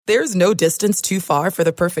There's no distance too far for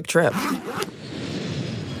the perfect trip.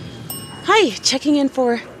 Hi, checking in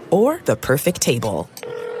for... Or the perfect table.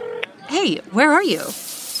 Hey, where are you?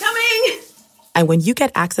 Coming! And when you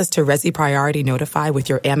get access to Resi Priority Notify with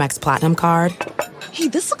your Amex Platinum card... Hey,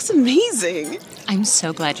 this looks amazing. I'm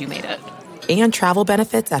so glad you made it. And travel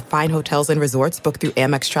benefits at fine hotels and resorts booked through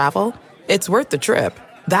Amex Travel, it's worth the trip.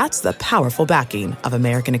 That's the powerful backing of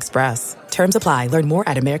American Express. Terms apply. Learn more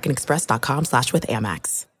at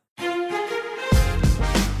americanexpress.com/withAmex.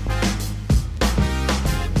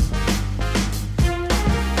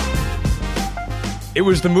 It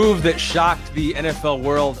was the move that shocked the NFL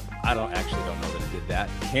world. I don't know that it did that.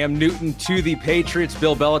 Cam Newton to the Patriots.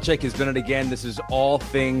 Bill Belichick has done it again. This is all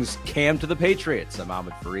things Cam to the Patriots. I'm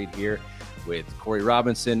Ahmed Fareed here with Corey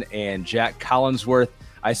Robinson and Jack Collinsworth.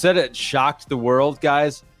 I said it shocked the world,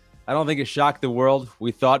 guys. I don't think it shocked the world.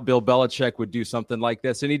 We thought Bill Belichick would do something like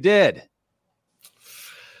this, and he did.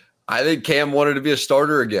 I think Cam wanted to be a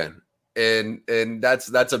starter again. And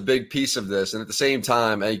that's a big piece of this. And at the same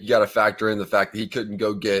time, I think you got to factor in the fact that he couldn't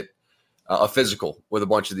go get a physical with a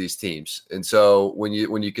bunch of these teams. And so when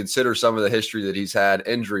you consider some of the history that he's had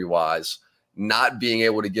injury-wise, not being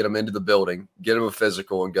able to get him into the building, get him a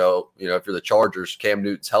physical and go, if you're the Chargers, Cam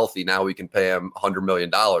Newton's healthy, now we can pay him $100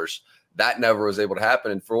 million. That never was able to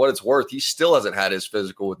happen. And for what it's worth, he still hasn't had his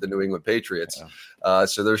physical with the New England Patriots. Yeah.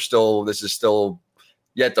 So this is still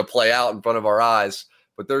yet to play out in front of our eyes.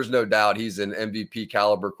 But there's no doubt he's an MVP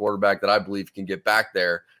caliber quarterback that I believe can get back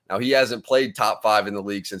there. Now, he hasn't played top 5 in the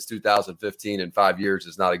league since 2015, and 5 years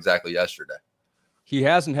is not exactly yesterday. He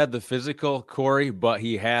hasn't had the physical, Corey, but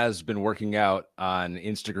he has been working out on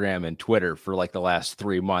Instagram and Twitter for like the last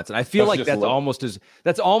 3 months. And I feel like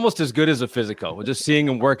that's almost as good as a physical. Just seeing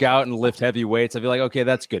him work out and lift heavy weights, I feel like, okay,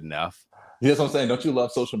 that's good enough. Yeah, that's what I'm saying. Don't you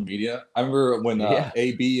love social media? I remember when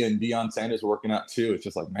AB and Deion Sanders were working out too. It's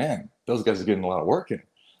just like, man, those guys are getting a lot of work in.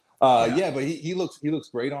 But he looks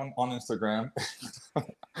great on Instagram.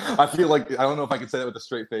 I feel like I don't know if I can say that with a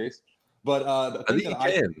straight face, but I think you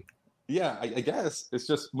can. Yeah, I guess it's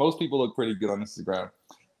just most people look pretty good on Instagram.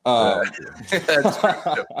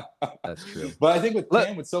 That's true. But I think with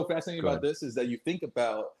Cam, what's so fascinating about this is that you think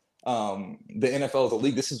about the NFL as a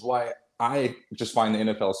league. This is why I just find the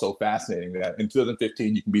NFL so fascinating that in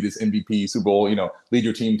 2015 you can be this MVP, Super Bowl, lead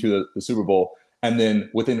your team to the Super Bowl, and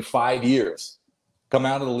then within 5 years come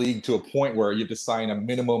out of the league to a point where you have to sign a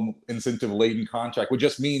minimum incentive-laden contract, which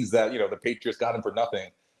just means that, the Patriots got him for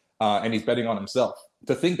nothing, and he's betting on himself.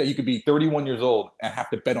 To think that you could be 31 years old and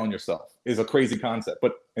have to bet on yourself is a crazy concept.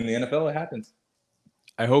 But in the NFL, it happens.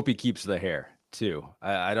 I hope he keeps the hair, too.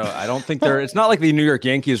 I don't think it's not like the New York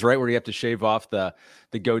Yankees, right, where you have to shave off the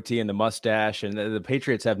goatee and the mustache. And the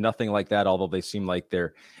Patriots have nothing like that, although they seem like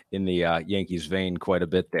they're in the Yankees vein quite a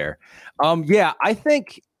bit there. I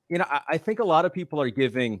think... I think a lot of people are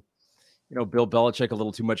giving, Bill Belichick a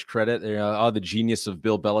little too much credit. The genius of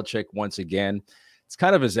Bill Belichick once again. It's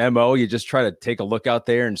kind of his MO. You just try to take a look out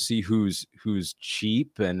there and see who's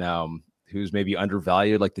cheap and who's maybe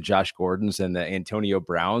undervalued, like the Josh Gordons and the Antonio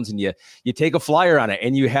Browns, and you take a flyer on it,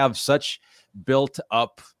 and you have such built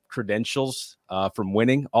up credentials from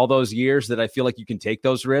winning all those years that I feel like you can take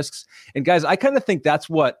those risks. And guys, I kind of think that's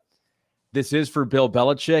what this is for Bill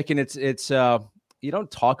Belichick, and it's you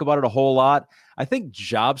don't talk about it a whole lot. I think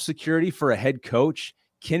job security for a head coach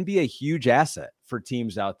can be a huge asset for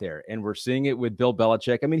teams out there. And we're seeing it with Bill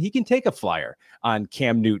Belichick. I mean, he can take a flyer on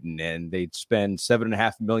Cam Newton and they'd spend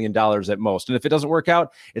 $7.5 million at most. And if it doesn't work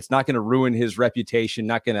out, it's not going to ruin his reputation,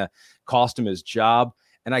 not going to cost him his job.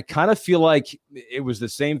 And I kind of feel like it was the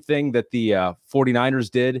same thing that the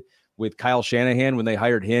 49ers did with Kyle Shanahan when they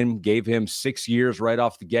hired him, gave him 6 years right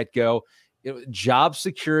off the get-go. Job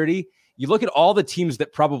security. You look at all the teams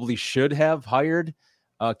that probably should have hired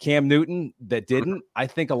Cam Newton that didn't. I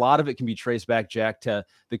think a lot of it can be traced back, Jack, to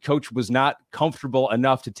the coach was not comfortable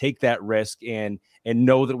enough to take that risk and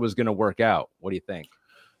know that it was going to work out. What do you think?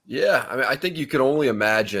 Yeah, I mean, I think you can only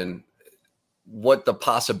imagine what the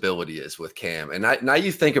possibility is with Cam. And now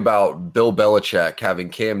you think about Bill Belichick having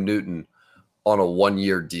Cam Newton on a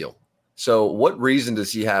 1-year deal. So what reason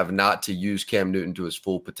does he have not to use Cam Newton to his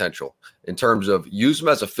full potential in terms of use him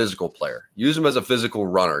as a physical player, use him as a physical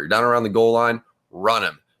runner? You're down around the goal line, run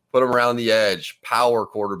him, put him around the edge, power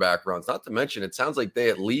quarterback runs. Not to mention, it sounds like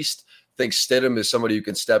they at least think Stidham is somebody who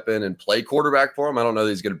can step in and play quarterback for him. I don't know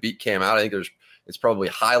that he's going to beat Cam out. I think it's probably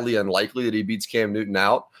highly unlikely that he beats Cam Newton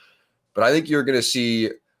out. But I think you're going to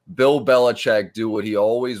see Bill Belichick do what he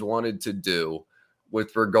always wanted to do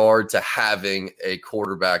with regard to having a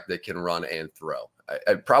quarterback that can run and throw.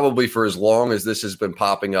 probably for as long as this has been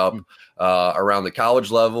popping up around the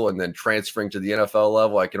college level and then transferring to the NFL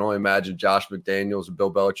level. I can only imagine Josh McDaniels and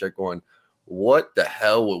Bill Belichick going, what the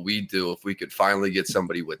hell would we do if we could finally get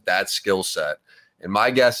somebody with that skill set? And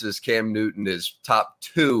my guess is Cam Newton is top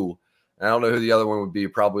 2. I don't know who the other one would be,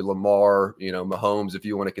 probably Lamar, Mahomes, if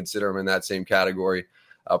you want to consider him in that same category.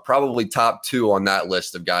 Probably top 2 on that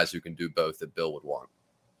list of guys who can do both that Bill would want.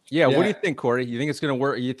 Yeah. What do you think, Corey? You think it's going to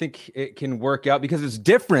work? You think it can work out? Because it's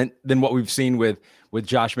different than what we've seen with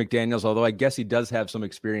Josh McDaniels, although I guess he does have some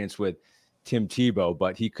experience with Tim Tebow,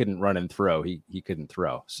 but he couldn't run and throw. He couldn't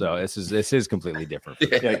throw. So this is completely different.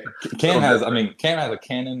 Cam has a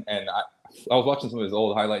cannon, and I was watching some of his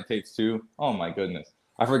old highlight tapes too. Oh my goodness.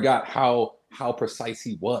 I forgot how precise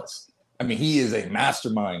he was. I mean, he is a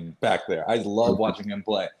mastermind back there. I love watching him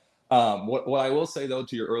play. What I will say, though,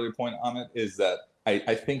 to your earlier point, Amit, is that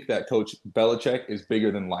I think that Coach Belichick is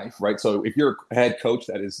bigger than life, right? So if you're a head coach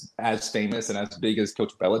that is as famous and as big as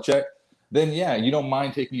Coach Belichick, then, yeah, you don't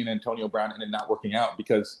mind taking an Antonio Brown and it not working out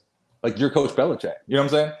because, like, you're Coach Belichick. You know what I'm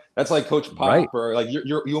saying? That's like Coach Pop, right? Or like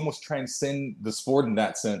you almost transcend the sport in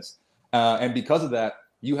that sense. And because of that,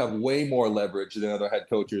 you have way more leverage than other head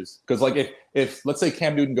coaches. Because, like, if let's say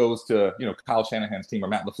Cam Newton goes to, Kyle Shanahan's team or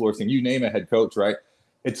Matt LaFleur's team, you name a head coach, right?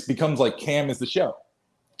 It becomes like Cam is the show.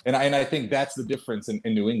 And I think that's the difference in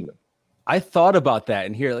New England. I thought about that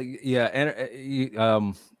and here, like, yeah.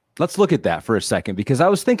 And let's look at that for a second, because I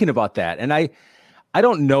was thinking about that. And I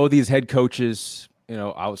don't know these head coaches,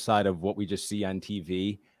 outside of what we just see on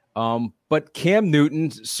TV. But Cam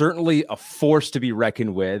Newton's certainly a force to be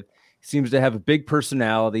reckoned with. Seems to have a big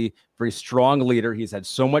personality, very strong leader. He's had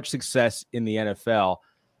so much success in the NFL.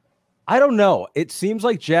 I don't know. It seems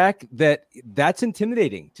like, Jack, that's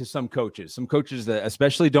intimidating to some coaches. Some coaches that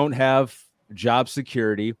especially don't have job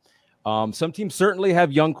security. Some teams certainly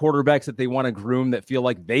have young quarterbacks that they want to groom that feel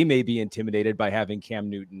like they may be intimidated by having Cam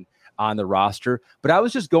Newton on the roster. But I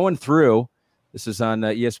was just going through, this is on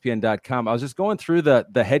ESPN.com. I was just going through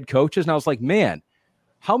the head coaches, and I was like, man,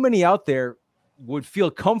 how many out there would feel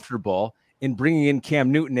comfortable in bringing in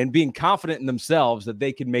Cam Newton and being confident in themselves that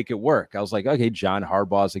they can make it work? I was like, okay, John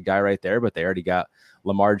Harbaugh's a guy right there, but they already got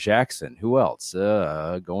Lamar Jackson. Who else?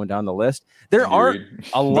 Going down the list. There aren't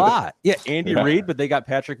a lot. Yeah, Andy Reid, but they got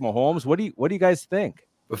Patrick Mahomes. What do you guys think?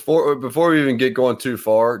 Before we even get going too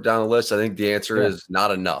far down the list, I think the answer is not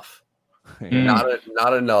enough.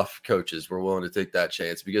 Not enough coaches were willing to take that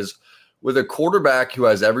chance, because with a quarterback who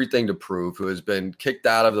has everything to prove, who has been kicked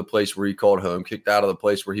out of the place where he called home, kicked out of the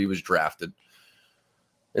place where he was drafted,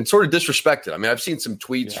 and sort of disrespected. I mean, I've seen some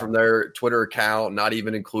tweets from their Twitter account, not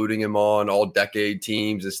even including him on all-decade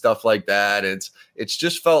teams and stuff like that. It's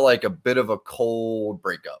just felt like a bit of a cold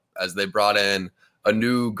breakup as they brought in a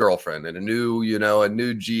new girlfriend and a new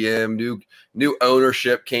GM, new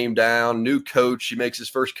ownership came down, new coach. He makes his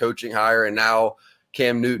first coaching hire, and now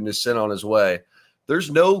Cam Newton is sent on his way.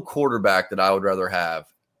 There's no quarterback that I would rather have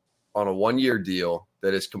on a one-year deal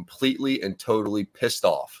that is completely and totally pissed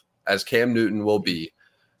off, as Cam Newton will be,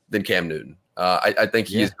 than Cam Newton. I think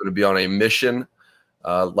he is going to be on a mission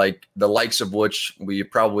like the likes of which we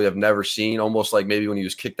probably have never seen, almost like maybe when he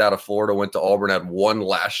was kicked out of Florida, went to Auburn, had one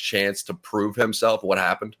last chance to prove himself. What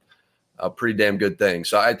happened? A pretty damn good thing.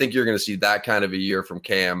 So I think you're going to see that kind of a year from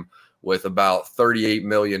Cam with about $38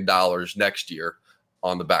 million next year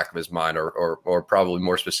on the back of his mind, or probably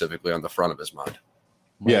more specifically on the front of his mind.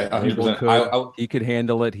 Yeah, 100%. He could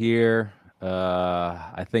handle it here.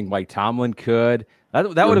 I think Mike Tomlin could. That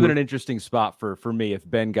would have been an interesting spot for me if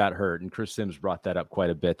Ben got hurt, and Chris Sims brought that up quite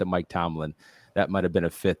a bit, that Mike Tomlin, that might have been a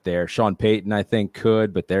fit there. Sean Payton, I think,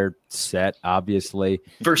 could, but they're set, obviously.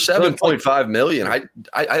 For $7.5 million,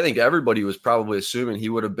 I think everybody was probably assuming he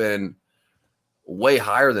would have been way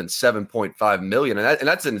higher than $7.5 million, and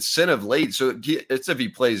that's incentive late. So it's if he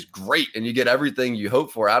plays great and you get everything you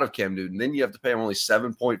hope for out of Cam Newton, then you have to pay him only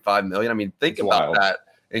 $7.5 million. I mean, think about that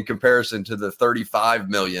in comparison to the $35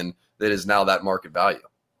 million that is now that market value.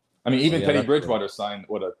 I mean, even Teddy Bridgewater signed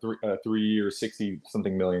a 3-year,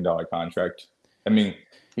 $60-something million contract. I mean,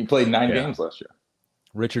 he played 9 games last year.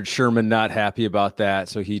 Richard Sherman not happy about that,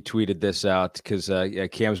 so he tweeted this out because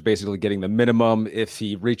Cam's basically getting the minimum. If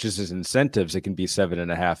he reaches his incentives, it can be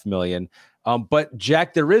 $7.5 million. But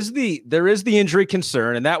Jack, there is the injury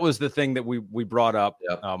concern, and that was the thing that we brought up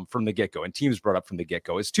from the get-go, and teams brought up from the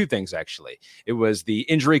get-go. It's two things, actually. It was the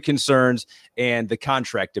injury concerns and the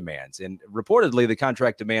contract demands, and reportedly the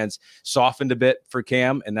contract demands softened a bit for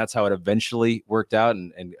Cam, and that's how it eventually worked out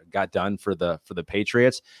and got done for the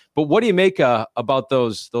Patriots. But what do you make about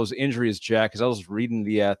those injuries, Jack? Because I was reading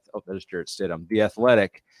there's Jarrett Stidham, The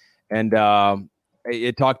Athletic, and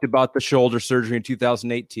It talked about the shoulder surgery in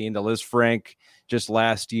 2018, the Liz Frank just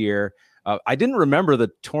last year. I didn't remember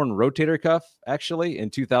the torn rotator cuff actually in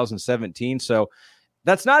 2017. So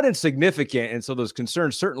that's not insignificant. And so those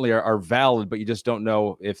concerns certainly are valid, but you just don't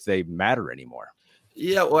know if they matter anymore.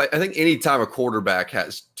 Yeah, well, I think anytime a quarterback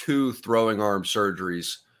has 2 throwing arm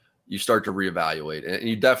surgeries, you start to reevaluate. And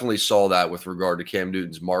you definitely saw that with regard to Cam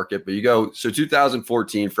Newton's market. But you go, so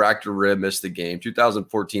 2014, fractured rib, missed the game.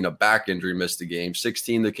 2014, a back injury, missed the game.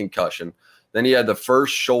 16, the concussion. Then he had the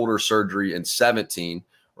first shoulder surgery in 17,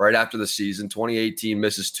 right after the season. 2018,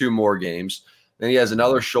 misses 2 more games. Then he has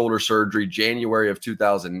another shoulder surgery January of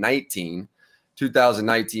 2019.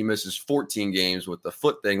 2019 misses 14 games with the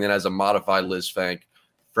foot thing, then has a modified Liz Frank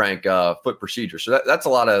foot procedure. So that's a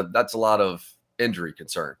lot of injury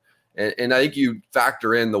concern. And I think you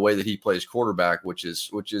factor in the way that he plays quarterback, which is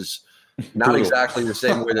not exactly the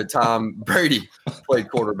same way that Tom Brady played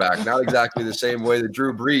quarterback, not exactly the same way that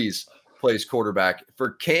Drew Brees plays quarterback.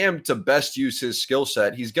 For Cam to best use his skill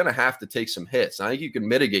set, he's going to have to take some hits. And I think you can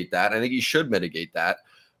mitigate that. I think he should mitigate that.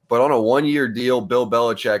 But on a 1-year deal, Bill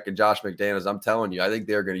Belichick and Josh McDaniels, I'm telling you, I think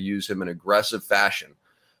they're going to use him in aggressive fashion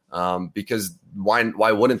because why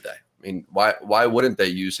wouldn't they? I mean, why wouldn't they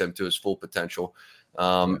use him to his full potential?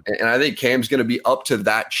 And I think Cam's going to be up to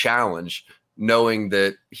that challenge, knowing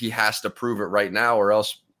that he has to prove it right now, or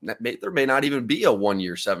else there may not even be a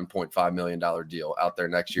 1-year, $7.5 million deal out there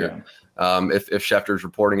next year. If Schefter's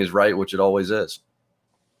reporting is right, which it always is.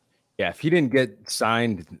 Yeah, if he didn't get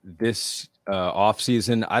signed this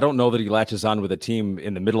offseason, I don't know that he latches on with a team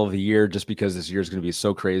in the middle of the year just because this year is going to be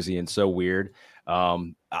so crazy and so weird.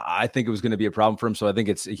 I think it was going to be a problem for him. So I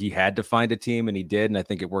think he had to find a team, and he did. And I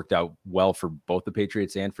think it worked out well for both the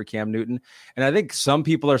Patriots and for Cam Newton. And I think some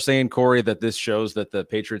people are saying, Corey, that this shows that the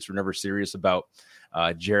Patriots were never serious about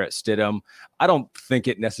Jarrett Stidham. I don't think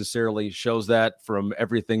it necessarily shows that from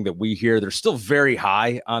everything that we hear. They're still very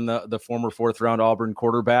high on the former 4th-round Auburn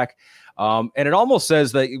quarterback. And it almost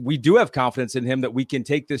says that we do have confidence in him that we can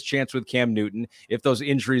take this chance with Cam Newton if those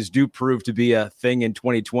injuries do prove to be a thing in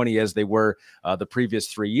 2020 as they were the previous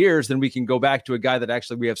 3 years. Then we can go back to a guy that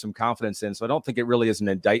actually we have some confidence in. So I don't think it really is an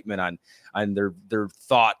indictment on their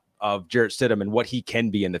thought of Jarrett Stidham and what he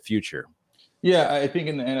can be in the future. Yeah, I think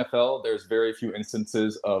in the NFL, there's very few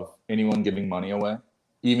instances of anyone giving money away.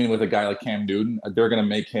 Even with a guy like Cam Newton, they're going to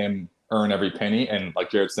make him earn every penny, and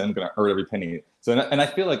like Jarrett Stidham's going to earn every penny. So, and I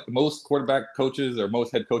feel like most quarterback coaches or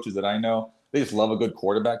most head coaches that I know, they just love a good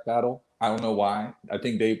quarterback battle. I don't know why. I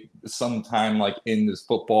think they sometime like in this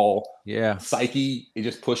football psyche, it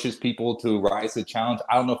just pushes people to rise to the challenge.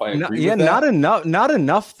 I don't know if I agree with that. Not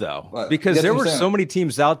enough though, because there were so many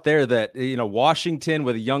teams out there that, Washington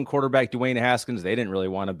with a young quarterback, Dwayne Haskins, they didn't really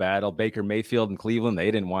want to battle. Baker Mayfield in Cleveland,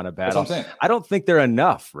 they didn't want to battle. That's what I'm saying. I don't think they're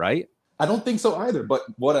enough, right? I don't think so either, but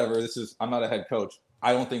whatever. I'm not a head coach.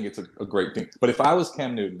 I don't think it's a great thing. But if I was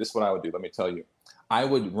Cam Newton, this is what I would do. Let me tell you. I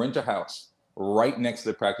would rent a house right next to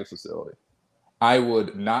the practice facility. I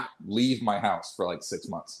would not leave my house for like 6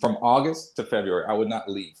 months. From August to February, I would not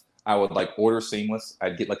leave. I would order Seamless.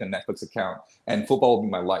 I'd get a Netflix account, and football would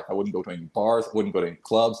be my life. I wouldn't go to any bars. I wouldn't go to any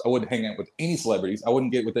clubs. I wouldn't hang out with any celebrities. I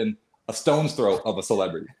wouldn't get within a stone's throw of a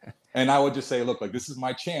celebrity. And I would just say, look, this is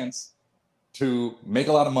my chance to make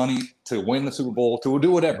a lot of money, to win the Super Bowl, to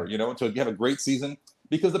do whatever, to have a great season.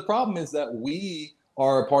 Because the problem is that we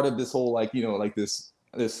are a part of this whole,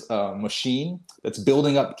 this machine that's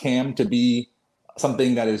building up Cam to be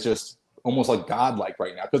something that is just almost like godlike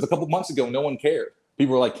right now. Because a couple months ago, no one cared.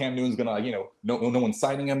 People were like, Cam Newton's gonna, no one's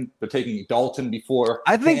signing him. They're taking Dalton before.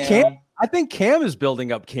 I think Cam is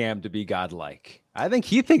building up Cam to be godlike. I think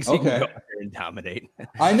he thinks he can go out there and dominate.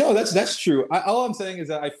 I know that's true. All I'm saying is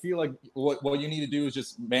that I feel like what you need to do is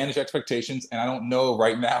just manage expectations. And I don't know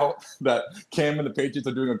right now that Cam and the Patriots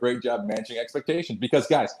are doing a great job managing expectations. Because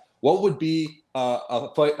guys, what would be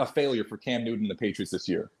a failure for Cam Newton and the Patriots this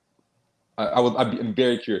year? I'm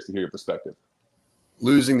very curious to hear your perspective.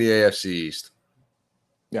 Losing the AFC East.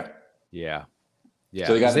 Yeah.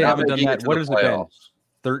 So they haven't done that. What has it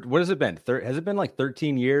been? What has it been? Has it been like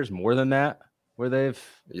 13 years, more than that, where they've?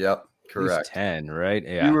 Yep, correct. 10, right?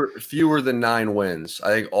 Yeah. Fewer than 9 wins.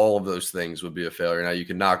 I think all of those things would be a failure. Now you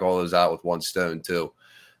can knock all those out with one stone too.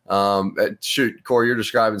 Shoot, Corey, you're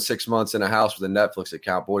describing 6 months in a house with a Netflix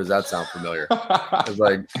account. Boy, does that sound familiar? It's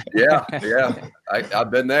like, yeah.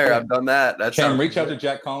 I've been there. I've done that. Cam, reach out to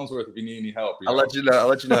Jack Collinsworth if you need any help. I'll let you know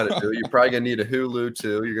how to do it. You're probably gonna need a Hulu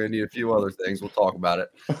too. You're gonna need a few other things. We'll talk about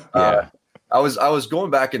it. I was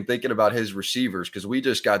going back and thinking about his receivers because we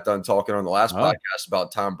just got done talking on the last podcast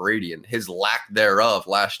about Tom Brady and his lack thereof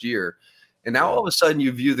last year, and now all of a sudden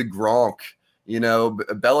you view the Gronk,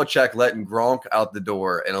 Belichick letting Gronk out the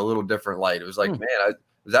door in a little different light. It was like, man,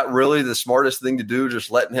 is that really the smartest thing to do?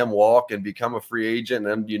 Just letting him walk and become a free agent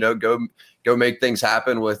and, go make things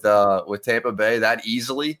happen with Tampa Bay that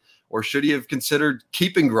easily? Or should he have considered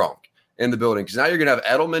keeping Gronk in the building? Because now you're going to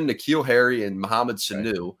have Edelman, N'Keal Harry, and Mohamed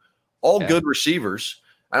Sanu, all good receivers.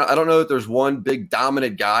 I don't know if there's one big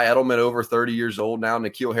dominant guy. Edelman over 30 years old now.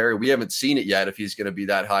 N'Keal Harry, we haven't seen it yet if he's going to be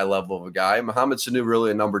that high level of a guy. Mohamed Sanu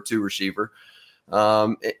really a number 2 receiver.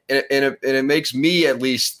 And it makes me at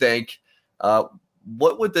least think,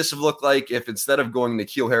 what would this have looked like if instead of going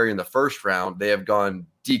N'Keal Harry in the first round, they have gone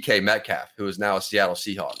DK Metcalf, who is now a Seattle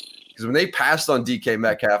Seahawk? Because when they passed on DK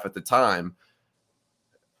Metcalf at the time,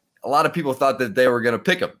 a lot of people thought that they were going to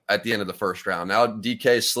pick him at the end of the first round. Now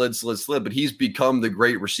DK slid, but he's become the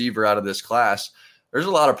great receiver out of this class. There's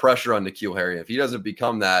a lot of pressure on N'Keal Harry. If he doesn't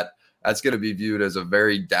become that, that's going to be viewed as a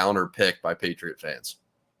very downer pick by Patriot fans.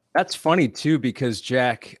 That's funny too, because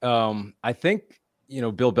Jack, I think,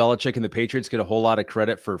 Bill Belichick and the Patriots get a whole lot of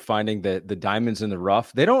credit for finding the diamonds in the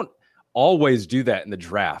rough. They don't always do that in the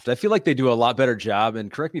draft. I feel like they do a lot better job,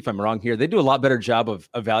 and correct me if I'm wrong here, they do a lot better job of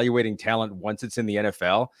evaluating talent once it's in the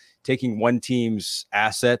NFL, taking one team's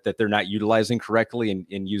asset that they're not utilizing correctly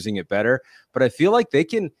and using it better. But I feel like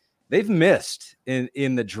they've missed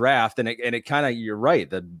in the draft, and it kind of, you're right,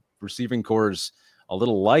 the receiving core is a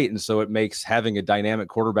little light, and so it makes having a dynamic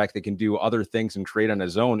quarterback that can do other things and create on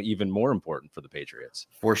his own even more important for the Patriots.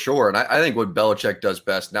 For sure. And I think what Belichick does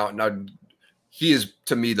best now he is,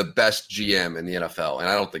 to me, the best GM in the NFL, and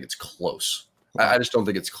I don't think it's close. I just don't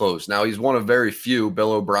think it's close. Now, he's one of very few,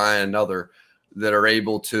 Bill O'Brien and other, that are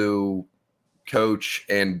able to coach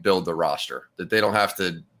and build the roster, that they don't have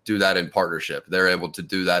to do that in partnership. They're able to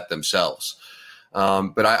do that themselves.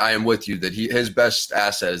 But I am with you that his best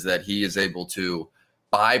asset is that he is able to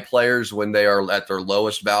buy players when they are at their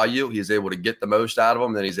lowest value. He's able to get the most out of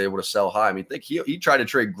them, then he's able to sell high. I mean, think he tried to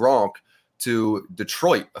trade Gronk to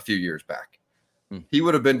Detroit a few years back. He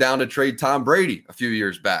would have been down to trade Tom Brady a few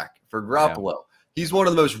years back for Garoppolo. Yeah. He's one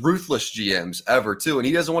of the most ruthless GMs ever, too, and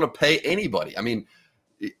he doesn't want to pay anybody. I mean,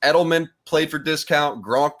 Edelman played for discount.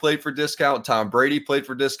 Gronk played for discount. Tom Brady played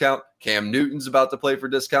for discount. Cam Newton's about to play for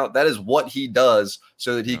discount. That is what he does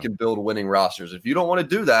so that he can build winning rosters. If you don't want to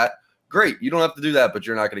do that, great. You don't have to do that, but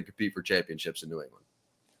you're not going to compete for championships in New England.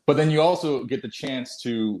 But then you also get the chance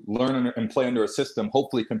to learn and play under a system,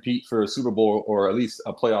 hopefully compete for a Super Bowl or at least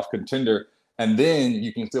a playoff contender. And then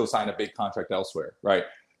you can still sign a big contract elsewhere, right?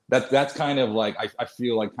 That's kind of like I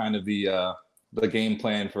feel like kind of the game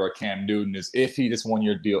plan for a Cam Newton is if he just 1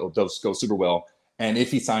 year deal does go super well, and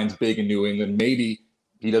if he signs big in New England, maybe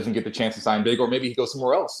he doesn't get the chance to sign big, or maybe he goes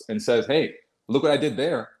somewhere else and says, "Hey, look what I did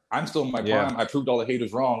there. I'm still in my prime. I proved all the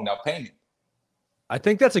haters wrong. Now pay me." I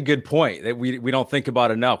think that's a good point that we don't think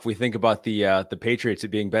about enough. We think about the Patriots, it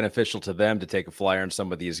being beneficial to them to take a flyer on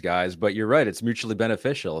some of these guys, but you're right, it's mutually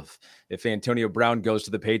beneficial. If Antonio Brown goes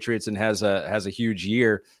to the Patriots and has a huge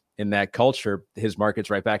year in that culture, his market's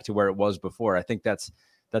right back to where it was before. I think that's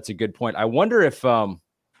a good point. I wonder if Bill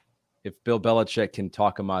Belichick can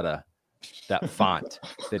talk him out of that font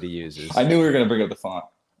that he uses. I knew we were going to bring up the font.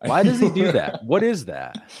 Why does he do that? What is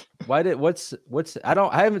that? What's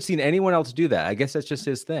I haven't seen anyone else do that. I guess that's just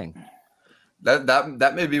his thing.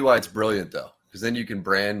 That may be why it's brilliant though, because then you can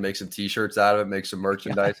brand, make some t-shirts out of it, make some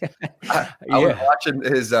merchandise. I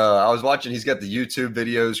was watching he's got the YouTube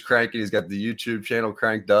videos cranking, he's got the YouTube channel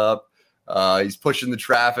cranked up. He's pushing the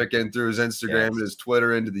traffic in through his Instagram and his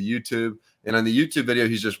Twitter into the YouTube. And on the YouTube video,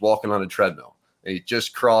 he's just walking on a treadmill. And he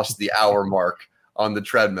just crossed the hour mark on the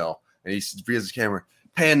treadmill. And he has his camera,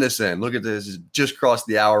 pan this in. Look at this. He's just crossed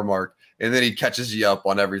the hour mark. And then he catches you up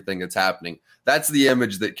on everything that's happening. That's the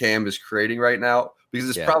image that Cam is creating right now, because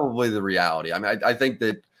it's probably the reality. I mean, I think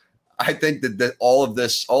that all of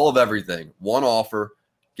this, all of everything, one offer,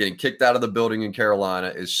 getting kicked out of the building in Carolina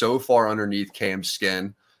is so far underneath Cam's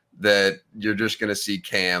skin that you're just going to see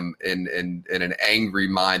Cam in an angry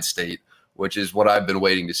mind state, which is what I've been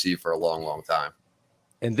waiting to see for a long, long time.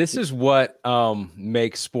 And this is what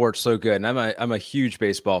makes sports so good. And I'm a huge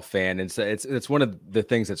baseball fan, and so it's one of the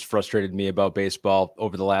things that's frustrated me about baseball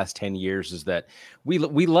over the last 10 years is that we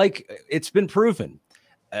like, it's been proven.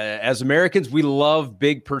 As Americans, we love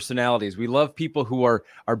big personalities. We love people who are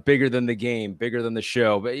bigger than the game, bigger than the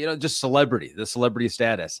show, but just the celebrity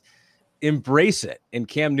status. Embrace it. And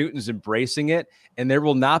Cam Newton's embracing it. And there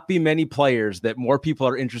will not be many players that more people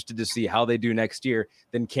are interested to see how they do next year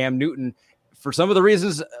than Cam Newton, for some of the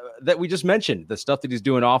reasons that we just mentioned, the stuff that he's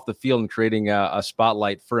doing off the field and creating a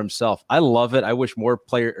spotlight for himself. I love it. I wish more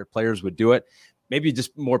players would do it. Maybe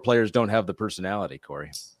just more players don't have the personality,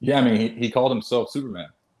 Corey. Yeah, I mean, he called himself Superman.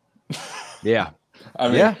 Yeah. I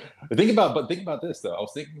mean, Yeah. think about this though. I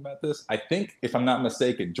was thinking about this. I think, if I'm not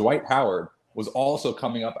mistaken, Dwight Howard was also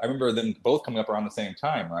coming up. I remember them both coming up around the same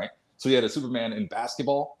time, right? So you had a Superman in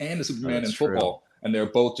basketball and a Superman in football, and they're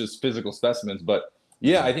both just physical specimens. But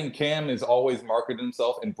yeah, I think Cam has always marketed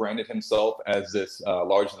himself and branded himself as this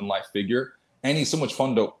larger than life figure, and he's so much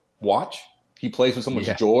fun to watch. He plays with so much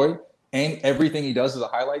joy, and everything he does is a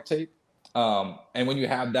highlight tape. And when you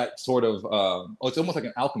have that sort of, it's almost like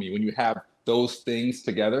an alchemy. When you have those things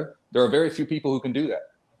together, there are very few people who can do that.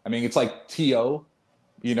 I mean, it's like T.O.,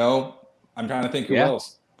 you know, I'm trying to think who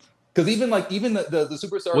else. Because even the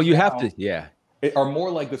superstars. Well, you have to, are more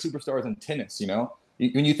like the superstars in tennis, you know?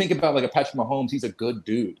 When you think about like a Patrick Mahomes, he's a good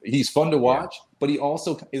dude. He's fun to watch, but he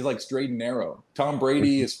also is like straight and narrow. Tom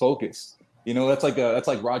Brady is focused. You know, that's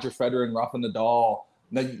like Roger Federer and Rafa Nadal.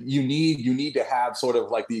 Now, you need to have sort of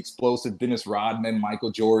like the explosive Dennis Rodman,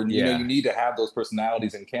 Michael Jordan. You know, you need to have those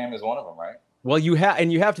personalities, and Cam is one of them, right? Well, you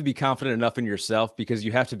have to be confident enough in yourself, because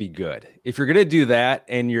you have to be good. If you're going to do that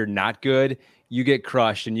and you're not good, you get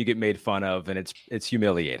crushed and you get made fun of, and it's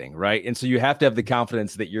humiliating, right? And so you have to have the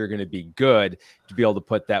confidence that you're going to be good to be able to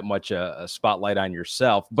put that much a spotlight on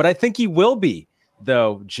yourself. But I think he will be,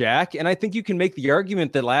 though, Jack. And I think you can make the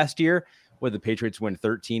argument that last year, where the Patriots win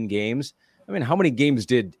 13 games, I mean, how many games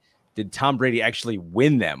did Tom Brady actually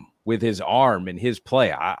win them with his arm and his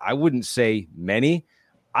play? I wouldn't say many.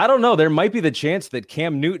 I don't know. There might be the chance that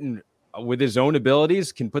Cam Newton, with his own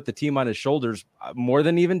abilities, can put the team on his shoulders more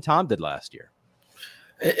than even Tom did last year.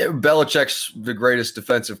 Belichick's the greatest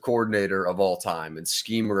defensive coordinator of all time and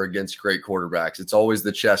schemer against great quarterbacks. It's always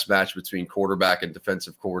the chess match between quarterback and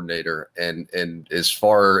defensive coordinator. And as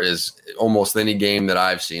far as almost any game that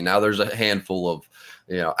I've seen, now there's a handful of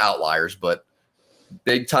outliers, but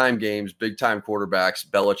big time games, big time quarterbacks,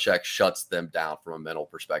 Belichick shuts them down from a mental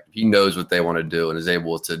perspective. He knows what they want to do and is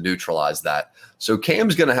able to neutralize that. So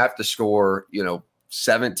Cam's going to have to score,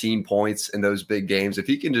 17 points in those big games. If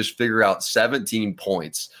he can just figure out 17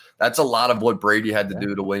 points, that's a lot of what Brady had to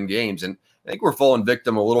do to win games. And I think we're falling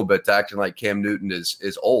victim a little bit to acting like Cam Newton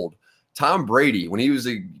is old. Tom Brady, when he was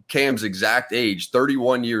Cam's exact age,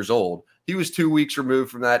 31 years old, he was 2 weeks removed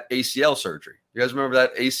from that ACL surgery. You guys remember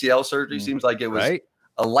that ACL surgery? Seems like it was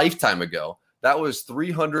a lifetime ago. That was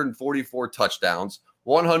 344 touchdowns,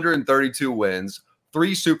 132 wins,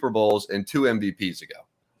 3 Super Bowls, and 2 MVPs ago.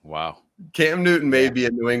 Wow. Cam Newton may be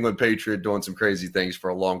a New England Patriot doing some crazy things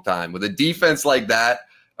for a long time. With a defense like that,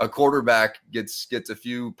 a quarterback gets a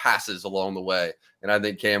few passes along the way, and I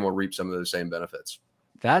think Cam will reap some of those same benefits.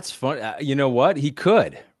 That's fun. You know what? He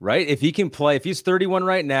could, right? If he can play, if he's 31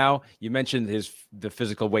 right now, you mentioned the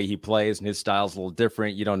physical way he plays, and his style's a little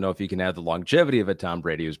different. You don't know if he can have the longevity of a Tom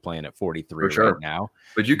Brady who's playing at 43 right now.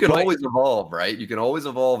 But you can always evolve, right? You can always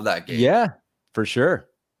evolve that game. Yeah, for sure.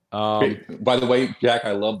 By the way, Jack,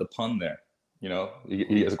 I love the pun there.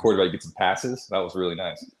 He as a quarterback gets some passes. That was really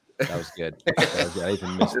nice. That was good. I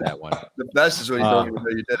even missed that one. The best is when you don't even know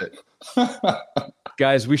you did it.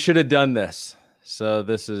 Guys, we should have done this. So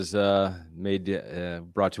this is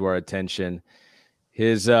brought to our attention.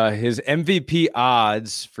 His MVP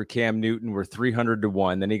odds for Cam Newton were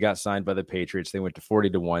 300-1. Then he got signed by the Patriots. They went to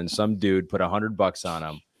 40-1. Some dude put $100 on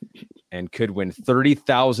him and could win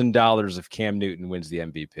 $30,000 if Cam Newton wins the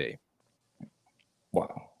MVP.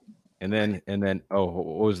 Wow. And then, what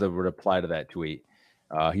was the reply to that tweet?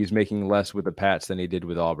 He's making less with the Pats than he did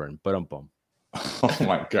with Auburn. Boom. Oh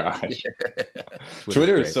my gosh.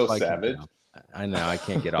 Twitter is so savage. I know. I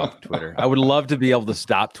can't get off Twitter. I would love to be able to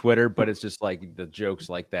stop Twitter, but it's just like the jokes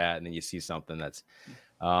like that. And then you see something that's,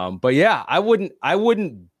 but yeah, I don't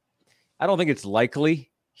think it's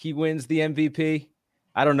likely he wins the MVP.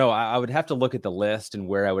 I don't know. I would have to look at the list and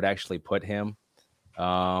where I would actually put him.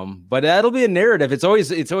 But that'll be a narrative. It's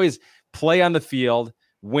always play on the field,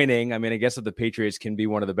 winning. I mean, I guess if the Patriots can be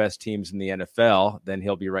one of the best teams in the NFL, then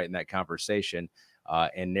he'll be right in that conversation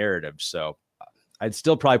and narrative. So I'd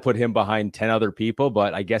still probably put him behind 10 other people,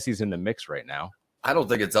 but I guess he's in the mix right now. I don't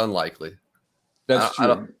think it's unlikely. That's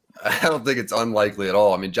true. I don't think it's unlikely at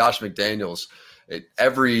all. I mean, Josh McDaniels,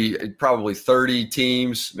 probably 30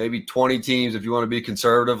 teams, maybe 20 teams, if you want to be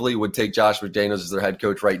conservatively, would take Josh McDaniels as their head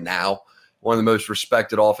coach right now. One of the most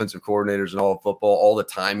respected offensive coordinators in all of football. All the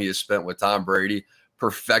time he has spent with Tom Brady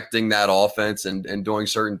perfecting that offense and doing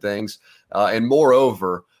certain things. And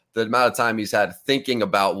moreover, the amount of time he's had thinking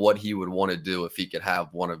about what he would want to do if he could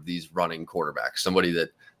have one of these running quarterbacks, somebody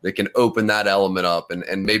that can open that element up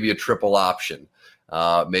and maybe a triple option,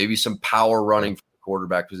 maybe some power running for the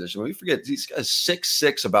quarterback position. We forget these guys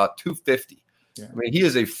 6'6", about 250. Yeah. I mean, he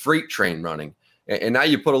is a freight train running. And now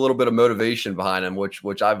you put a little bit of motivation behind him,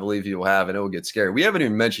 which I believe he will have, and it will get scary. We haven't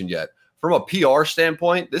even mentioned yet, from a PR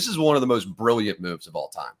standpoint, this is one of the most brilliant moves of all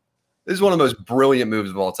time. This is one of the most brilliant moves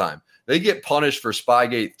of all time. They get punished for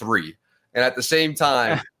Spygate 3, and at the same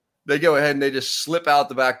time, they go ahead and they just slip out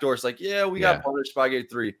the back door. It's like, yeah, we got punished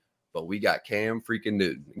Spygate 3, but we got Cam freaking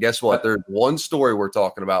Newton. And guess what? There's one story we're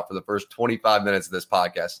talking about for the first 25 minutes of this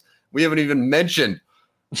podcast. We haven't even mentioned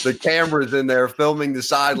the cameras in there filming the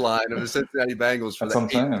sideline of the Cincinnati Bengals for the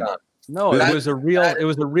 8th time. No, it was a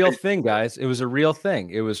real thing, guys. It was a real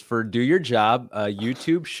thing. It was for Do Your Job, a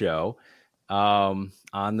YouTube show on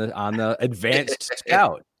the Advanced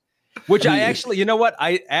Scout. Which I actually, you know what?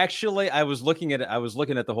 I was looking at it. I was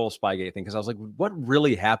looking at the whole Spygate thing because I was like, what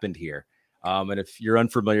really happened here? And if you're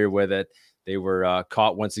unfamiliar with it, they were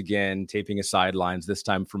caught once again taping a sidelines, this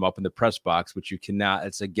time from up in the press box, which you cannot.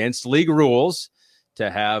 It's against league rules to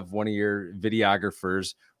have one of your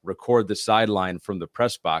videographers record the sideline from the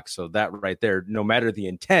press box. So that right there, no matter the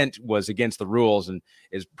intent, was against the rules and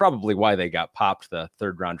is probably why they got popped the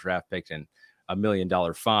 3rd round draft pick and $1 million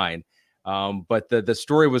fine. But the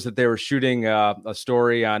story was that they were shooting a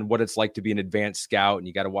story on what it's like to be an advanced scout, and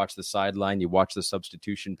you got to watch the sideline, you watch the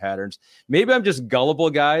substitution patterns. Maybe I'm just gullible,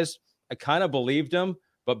 guys. I kind of believed them,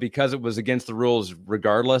 but because it was against the rules,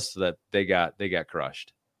 regardless, that they got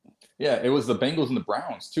crushed. Yeah, it was the Bengals and the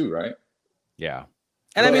Browns too, right? Yeah.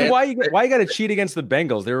 And I mean, why you got to cheat against the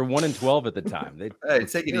Bengals? They were 1-12 at the time. Hey,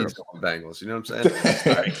 take it easy on the Bengals. You know what I'm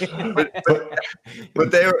saying?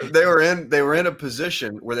 but they were in a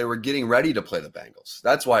position where they were getting ready to play the Bengals.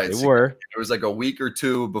 That's why it was like a week or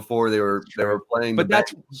two before they were playing. But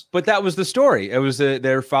that was the story. It was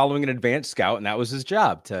they're following an advanced scout, and that was his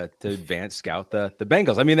job to advance scout the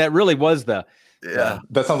Bengals. I mean, that really was the. Yeah,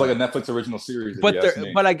 that sounds like a Netflix original series. But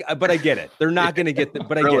I get it. They're not going to get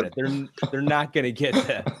I get it. They're not going to get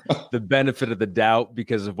the benefit of the doubt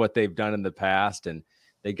because of what they've done in the past, and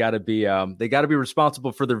they got to be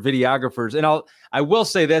responsible for their videographers. And I will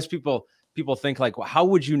say this: people think like, well, how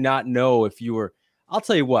would you not know if you were? I'll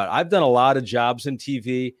tell you what. I've done a lot of jobs in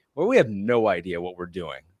TV where we have no idea what we're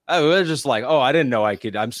doing. We're just like, oh, I didn't know I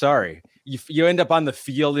could. I'm sorry. You end up on the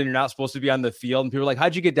field and you're not supposed to be on the field. And people are like,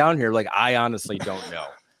 how'd you get down here? Like, I honestly don't know.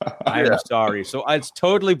 I'm sorry. So it's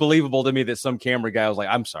totally believable to me that some camera guy was like,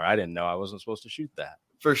 I'm sorry. I didn't know I wasn't supposed to shoot that.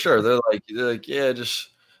 For sure. They're like, yeah,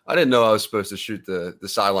 I didn't know I was supposed to shoot the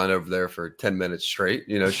sideline over there for 10 minutes straight,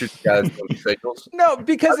 shoot the guys on the signals. No,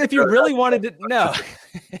 because if you really wanted to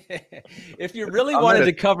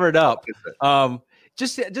cover it up,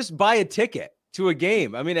 just buy a ticket to a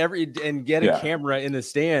game. I mean, and get a camera in the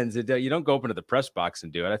stands. You don't go up into the press box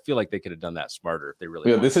and do it. I feel like they could have done that smarter if they really.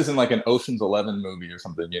 Yeah, this isn't like an Ocean's 11 movie or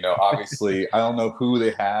something. Obviously, I don't know who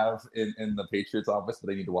they have in the Patriots office, but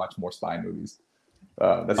they need to watch more spy movies.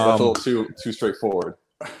 That's a little too straightforward.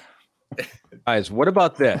 Guys, what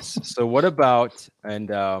about this? So, what about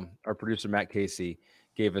our producer Matt Casey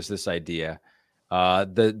gave us this idea.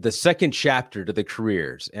 The second chapter to the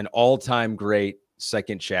careers, an all-time great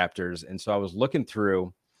second chapters. And so I was looking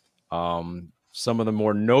through some of the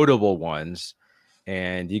more notable ones,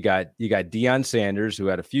 and you got Deion Sanders, who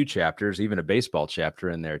had a few chapters, even a baseball chapter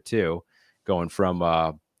in there too, going from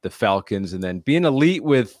the Falcons and then being elite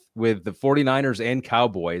with the 49ers and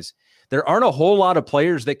Cowboys. There aren't a whole lot of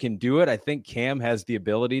players that can do it. I think Cam has the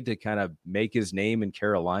ability to kind of make his name in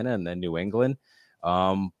Carolina and then New England.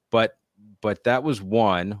 But that was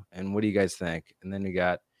one. And what do you guys think? And then you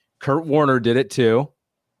got Kurt Warner did it too.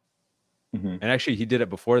 Mm-hmm. And actually he did it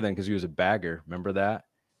before then because he was a bagger. Remember that?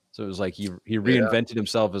 So it was like he reinvented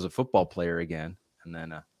himself as a football player again. And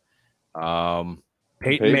then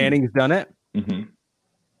Peyton Manning's done it. Mm-hmm.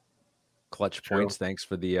 Clutch points. Thanks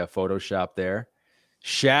for the Photoshop there.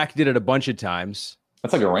 Shaq did it a bunch of times.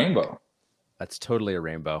 That's like a rainbow. That's totally a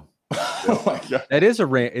rainbow. Oh my God. That is a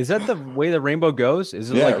rainbow. Is that the way the rainbow goes? Is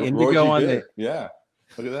it like indigo on the? Yeah.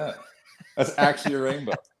 Look at that. That's actually a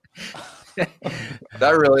rainbow.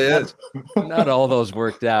 That really is. Not all those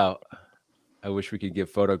worked out. I wish we could give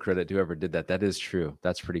photo credit to whoever did that. That is true.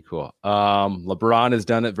 That's pretty cool. LeBron has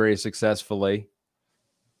done it very successfully.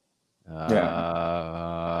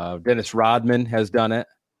 Dennis Rodman has done it.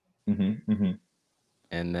 Mm-hmm, mm-hmm.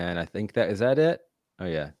 And then I think is that it? Oh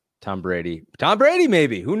yeah. Tom Brady,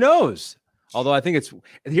 maybe. Who knows? Although I think it's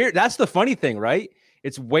here. That's the funny thing, right?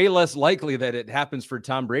 It's way less likely that it happens for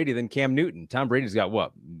Tom Brady than Cam Newton. Tom Brady's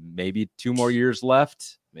got maybe 2 more years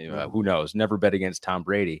left. Maybe, who knows? Never bet against Tom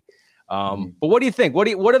Brady. But what do you think?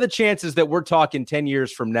 What are the chances that we're talking 10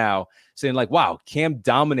 years from now saying like, wow, Cam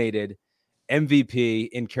dominated MVP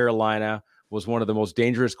in Carolina was one of the most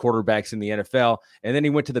dangerous quarterbacks in the NFL. And then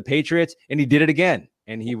he went to the Patriots and he did it again.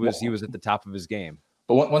 And he was at the top of his game.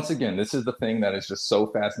 But once again, this is the thing that is just so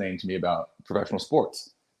fascinating to me about professional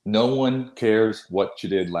sports. No one cares what you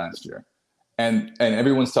did last year. And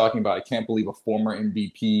everyone's talking about, I can't believe a former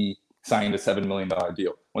MVP signed a $7 million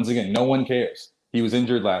deal. Once again, no one cares. He was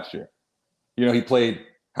injured last year. He played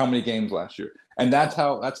how many games last year? And that's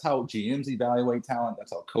how GMs evaluate talent.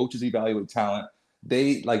 That's how coaches evaluate talent.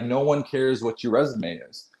 No one cares what your resume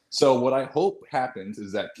is. So what I hope happens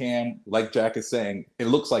is that Cam, like Jack is saying, it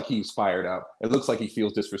looks like he's fired up. It looks like he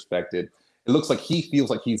feels disrespected. It looks like he feels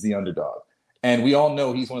like he's the underdog. And we all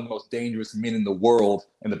know he's one of the most dangerous men in the world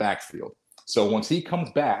in the backfield. So once he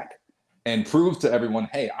comes back and proves to everyone,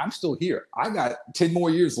 hey, I'm still here. I got 10 more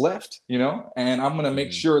years left, and I'm going to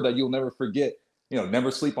make sure that you'll never forget,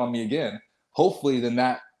 never sleep on me again. Hopefully then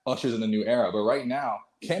that ushers in a new era. But right now,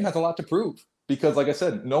 Cam has a lot to prove. Because, like I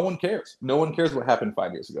said, no one cares. No one cares what happened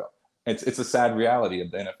 5 years ago. It's a sad reality of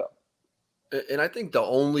the NFL. And I think the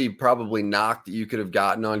only probably knock that you could have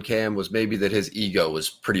gotten on Cam was maybe that his ego was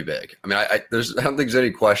pretty big. I mean, I don't think there's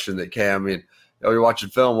any question that Cam, you're watching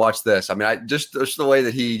film, watch this. I mean, just the way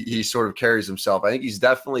that he sort of carries himself, I think he's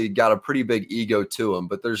definitely got a pretty big ego to him.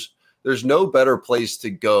 But there's no better place to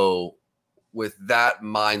go with that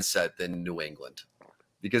mindset than New England.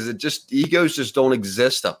 Because egos just don't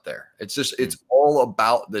exist up there. It's all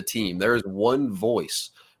about the team. There is one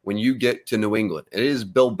voice when you get to New England. It is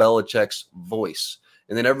Bill Belichick's voice.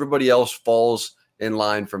 And then everybody else falls in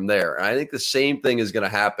line from there. And I think the same thing is going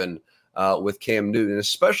to happen with Cam Newton,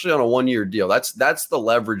 especially on a 1-year deal. That's the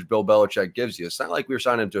leverage Bill Belichick gives you. It's not like we're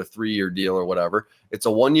signing him to a 3-year deal or whatever. It's a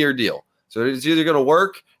 1-year deal. So it's either going to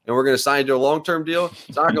work and we're going to sign you to a long-term deal.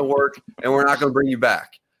 It's not going to work and we're not going to bring you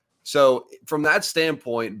back. So from that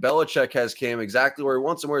standpoint, Belichick has Cam exactly where he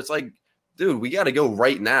wants him, where it's like, dude, we got to go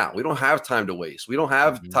right now. We don't have time to waste. We don't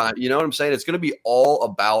have time. You know what I'm saying? It's going to be all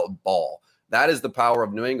about ball. That is the power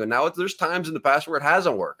of New England. Now, there's times in the past where it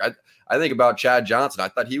hasn't worked. I think about Chad Johnson. I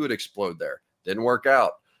thought he would explode there. Didn't work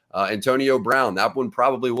out. Antonio Brown, that one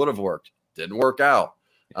probably would have worked. Didn't work out.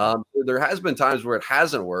 There has been times where it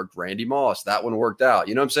hasn't worked. Randy Moss, that one worked out.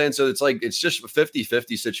 You know what I'm saying? So it's just a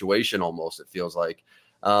 50-50 situation almost, it feels like.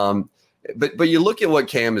 But you look at what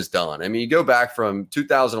Cam has done. I mean, you go back from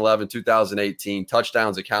 2011, 2018,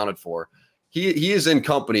 touchdowns accounted for. He is in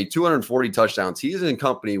company, 240 touchdowns. He is in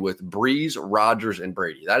company with Breeze, Rodgers, and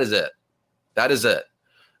Brady. That is it.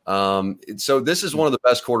 So this is one of the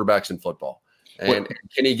best quarterbacks in football. And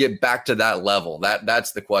can he get back to that level?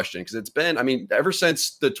 That's the question. Because it's been, ever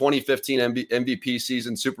since the 2015 MVP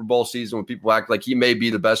season, Super Bowl season, when people act like he may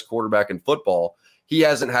be the best quarterback in football, he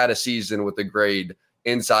hasn't had a season with a grade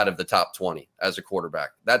inside of the top 20 as a quarterback.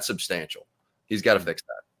 That's substantial. He's got to fix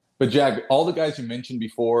that. But Jack, all the guys you mentioned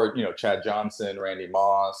before, Chad Johnson, Randy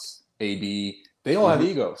Moss, AB, they all have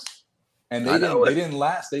egos. And they didn't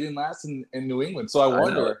last. They didn't last in New England. So I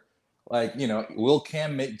wonder, will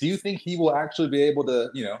Cam do you think he will actually be able to,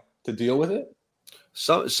 to deal with it?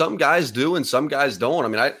 Some guys do and some guys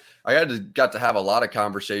don't. I got to have a lot of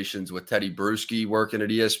conversations with Teddy Bruschi working at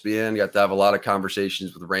ESPN, got to have a lot of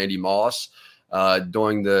conversations with Randy Moss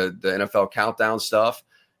during the NFL countdown stuff.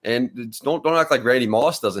 And don't act like Randy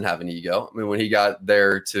Moss doesn't have an ego. When he got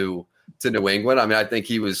there to New England, I think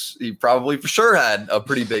he probably for sure had a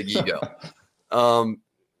pretty big ego.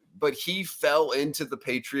 But he fell into the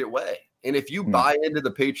Patriot way. And if you buy into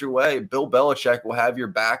the Patriot way, Bill Belichick will have your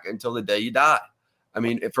back until the day you die.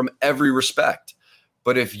 From every respect.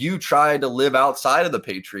 But if you try to live outside of the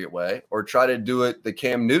Patriot way or try to do it the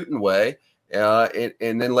Cam Newton way, and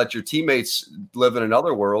then let your teammates live in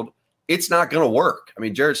another world, it's not going to work.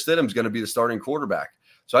 Jarrett Stidham's going to be the starting quarterback.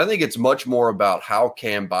 So I think it's much more about how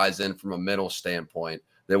Cam buys in from a mental standpoint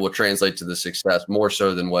that will translate to the success more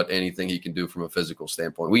so than what anything he can do from a physical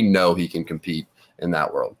standpoint. We know he can compete in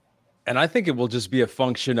that world. And I think it will just be a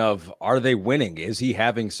function of, are they winning? Is he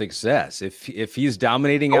having success? If he's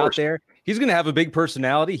dominating out there, he's going to have a big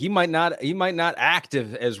personality. He might not act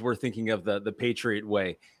as we're thinking of the Patriot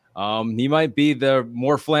way. He might be the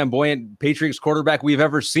more flamboyant Patriots quarterback we've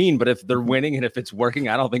ever seen, but if they're winning and if it's working,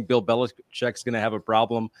 I don't think Bill Belichick's going to have a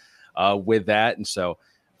problem with that. And so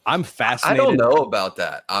I'm fascinated. I don't know about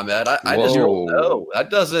that, Ahmed. I just don't know.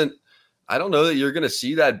 I don't know that you're going to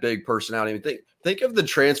see that big personality. Think of the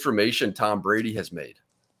transformation Tom Brady has made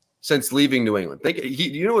since leaving New England.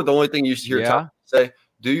 You know what the only thing you hear Tom say?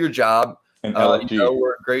 Do your job. And LFG.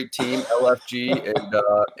 We're a great team, LFG,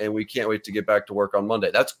 and we can't wait to get back to work on Monday.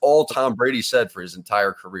 That's all Tom Brady said for his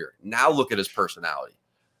entire career. Now look at his personality.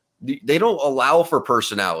 They don't allow for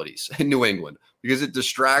personalities in New England because it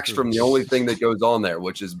distracts from the only thing that goes on there,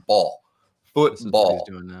 which is ball. This is what football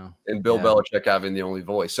he's doing now. and Bill Belichick having the only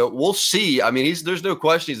voice. So we'll see. I mean, there's no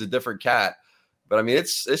question he's a different cat. But I mean,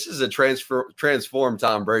 this is a transformed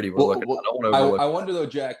Tom Brady we're looking at. I wonder though,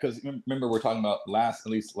 Jack, because remember we're talking about last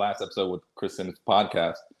episode with Chris Simmons'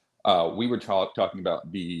 podcast. We were talking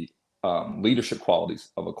about the leadership qualities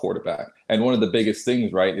of a quarterback, and one of the biggest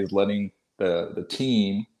things, right, is letting the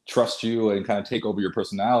team trust you and kind of take over your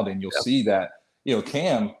personality. And you'll see that,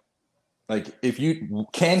 Cam, like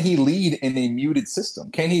can he lead in a muted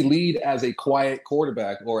system? Can he lead as a quiet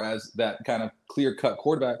quarterback or as that kind of clear-cut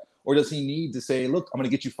quarterback? Or does he need to say, look, I'm going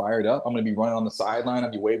to get you fired up. I'm going to be running on the sideline.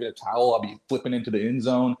 I'll be waving a towel. I'll be flipping into the end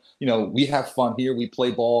zone. We have fun here. We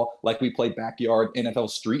play ball like we play backyard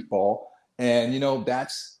NFL street ball. And,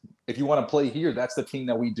 that's, if you want to play here, that's the team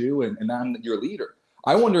that we do. And I'm your leader.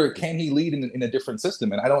 I wonder, can he lead in a different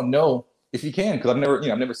system? And I don't know if he can, because I've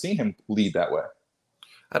never seen him lead that way.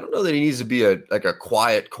 I don't know that he needs to be a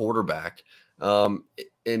quiet quarterback.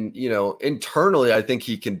 Internally, I think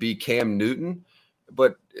he can be Cam Newton.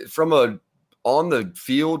 But from a on the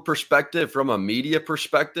field perspective, from a media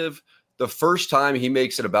perspective, the first time he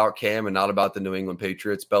makes it about Cam and not about the New England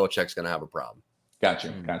Patriots, Belichick's going to have a problem.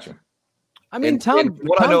 Gotcha. I mean, Tom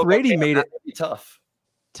Brady made it tough.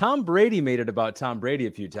 Tom Brady made it about Tom Brady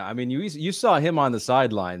a few times. I mean, you saw him on the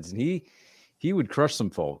sidelines, and he would crush some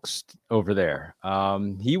folks over there.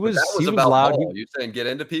 He was about loud. You saying get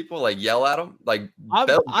into people, like yell at them, like I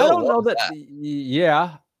don't know that.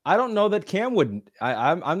 Yeah. I don't know that Cam would.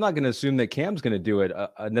 I'm not going to assume that Cam's going to do it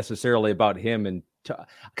necessarily about him, and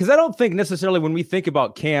because I don't think necessarily when we think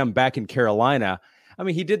about Cam back in Carolina, I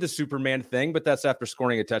mean, he did the Superman thing, but that's after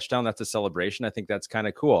scoring a touchdown. That's a celebration. I think that's kind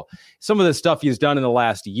of cool. Some of the stuff he's done in the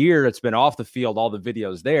last year, it's been off the field. All the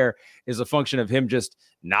videos there is a function of him just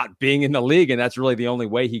not being in the league, and that's really the only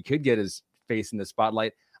way he could get his face in the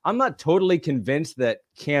spotlight. I'm not totally convinced that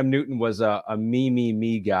Cam Newton was a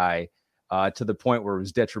me guy. To the point where it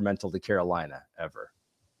was detrimental to Carolina ever.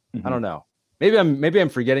 Mm-hmm. I don't know. Maybe I'm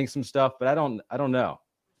forgetting some stuff, but I don't know.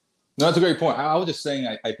 No, that's a great point. I was just saying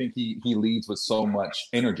I think he leads with so much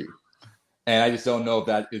energy, and I just don't know if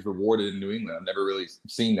that is rewarded in New England. I've never really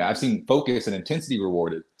seen that. I've seen focus and intensity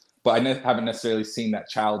rewarded, but I haven't necessarily seen that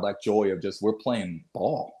childlike joy of just we're playing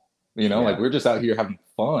ball. Like we're just out here having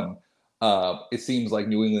fun. It seems like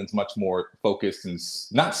New England's much more focused and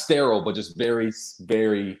not sterile, but just very,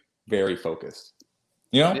 very, very focused.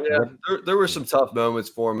 Yeah, there were some tough moments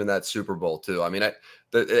for him in that Super Bowl too. I mean,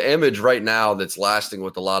 the image right now that's lasting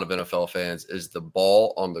with a lot of NFL fans is the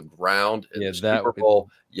ball on the ground in the Super Bowl.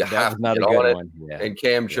 You have to get on it. Yeah. And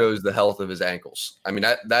Cam chose the health of his ankles. I mean,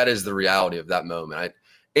 that is the reality of that moment.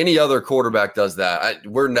 Any other quarterback does that.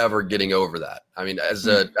 We're never getting over that. I mean, as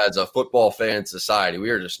a football fan society, we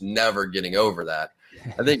are just never getting over that.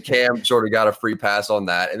 I think Cam sort of got a free pass on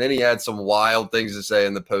that, and then he had some wild things to say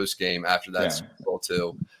in the post game after that Super Bowl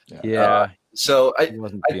too. Yeah. So I think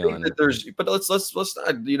that but let's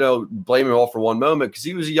not blame him all for one moment, because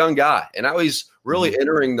he was a young guy, and now he's really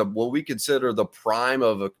entering what we consider the prime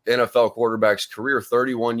of an NFL quarterback's career,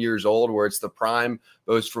 31 years old, where it's the prime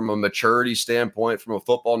both from a maturity standpoint, from a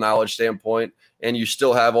football knowledge standpoint, and you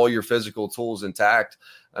still have all your physical tools intact.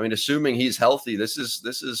 I mean, assuming he's healthy, this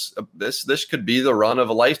could be the run of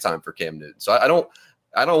a lifetime for Cam Newton. So I don't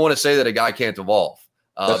want to say that a guy can't evolve.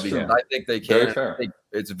 Because I think they can. I think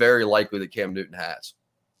it's very likely that Cam Newton has.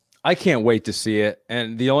 I can't wait to see it.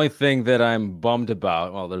 And the only thing that I'm bummed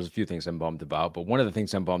about, well, there's a few things I'm bummed about, but one of the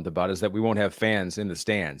things I'm bummed about is that we won't have fans in the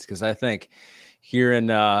stands, because I think hearing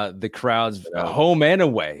the crowds home and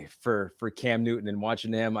away for Cam Newton and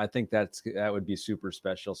watching him, I think that would be super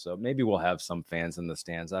special. So maybe we'll have some fans in the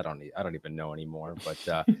stands. I don't even know anymore.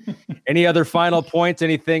 But any other final points?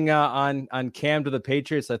 Anything on Cam to the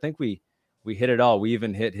Patriots? I think we hit it all. We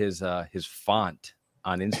even hit his font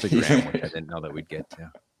on Instagram, which I didn't know that we'd get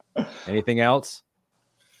to. Anything else?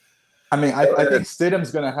 I mean, I think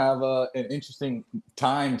Stidham's going to have an interesting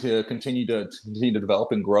time to continue to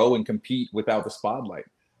develop and grow and compete without the spotlight.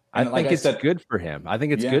 And I think it's good for him. I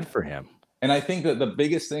think it's good for him. And I think that the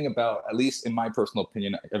biggest thing about, at least in my personal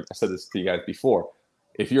opinion, I said this to you guys before,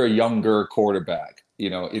 if you're a younger quarterback,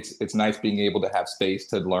 it's nice being able to have space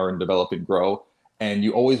to learn, develop, and grow. And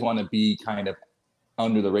you always want to be kind of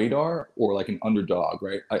under the radar or like an underdog,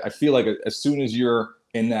 right? I feel like as soon as you're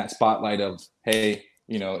in that spotlight of, hey,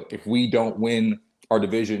 if we don't win our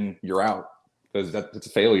division, you're out, because that's a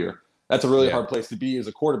failure. That's a really hard place to be as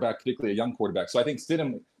a quarterback, particularly a young quarterback. So I think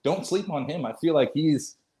Stidham, don't sleep on him. I feel like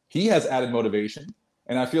he has added motivation,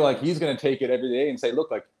 and I feel like he's going to take it every day and say,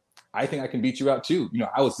 look, like, I think I can beat you out too.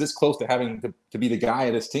 I was this close to having to be the guy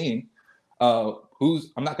of this team. I'm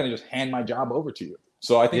not going to just hand my job over to you.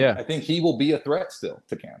 So I think he will be a threat still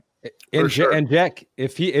to Cam. And Jack,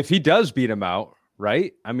 if he does beat him out,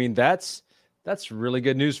 right? I mean, that's really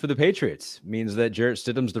good news for the Patriots. It means that Jarrett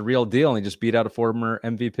Stidham's the real deal, and he just beat out a former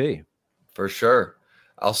MVP. For sure.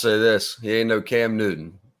 I'll say this: he ain't no Cam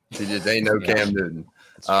Newton. He just ain't no Cam Newton.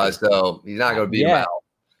 So he's not going to beat him out.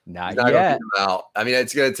 Not yet. Beat him out. I mean,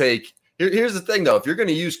 it's going to take. Here's the thing, though: if you're going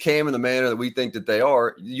to use Cam in the manner that we think that they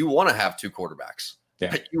are, you want to have two quarterbacks.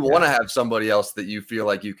 Yeah. You want to have somebody else that you feel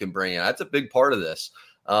like you can bring in. That's a big part of this.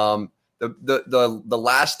 The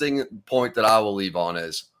lasting point that I will leave on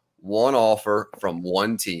is one offer from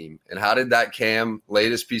one team. And how did that Cam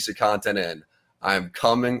latest piece of content end? I am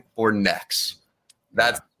coming for next.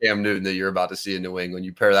 That's Cam Newton that you're about to see in New England.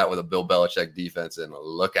 You pair that with a Bill Belichick defense, and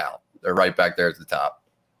look out. They're right back there at the top.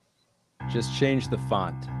 Just change the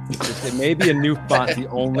font. It may be a new font, the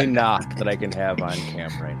only knock that I can have on Cam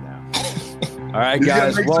right now. All right,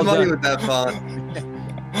 guys. Well done with that font.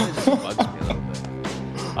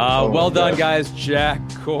 Well done, guys. Jack,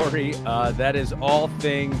 Corey. That is all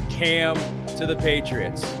thing Cam to the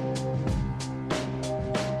Patriots.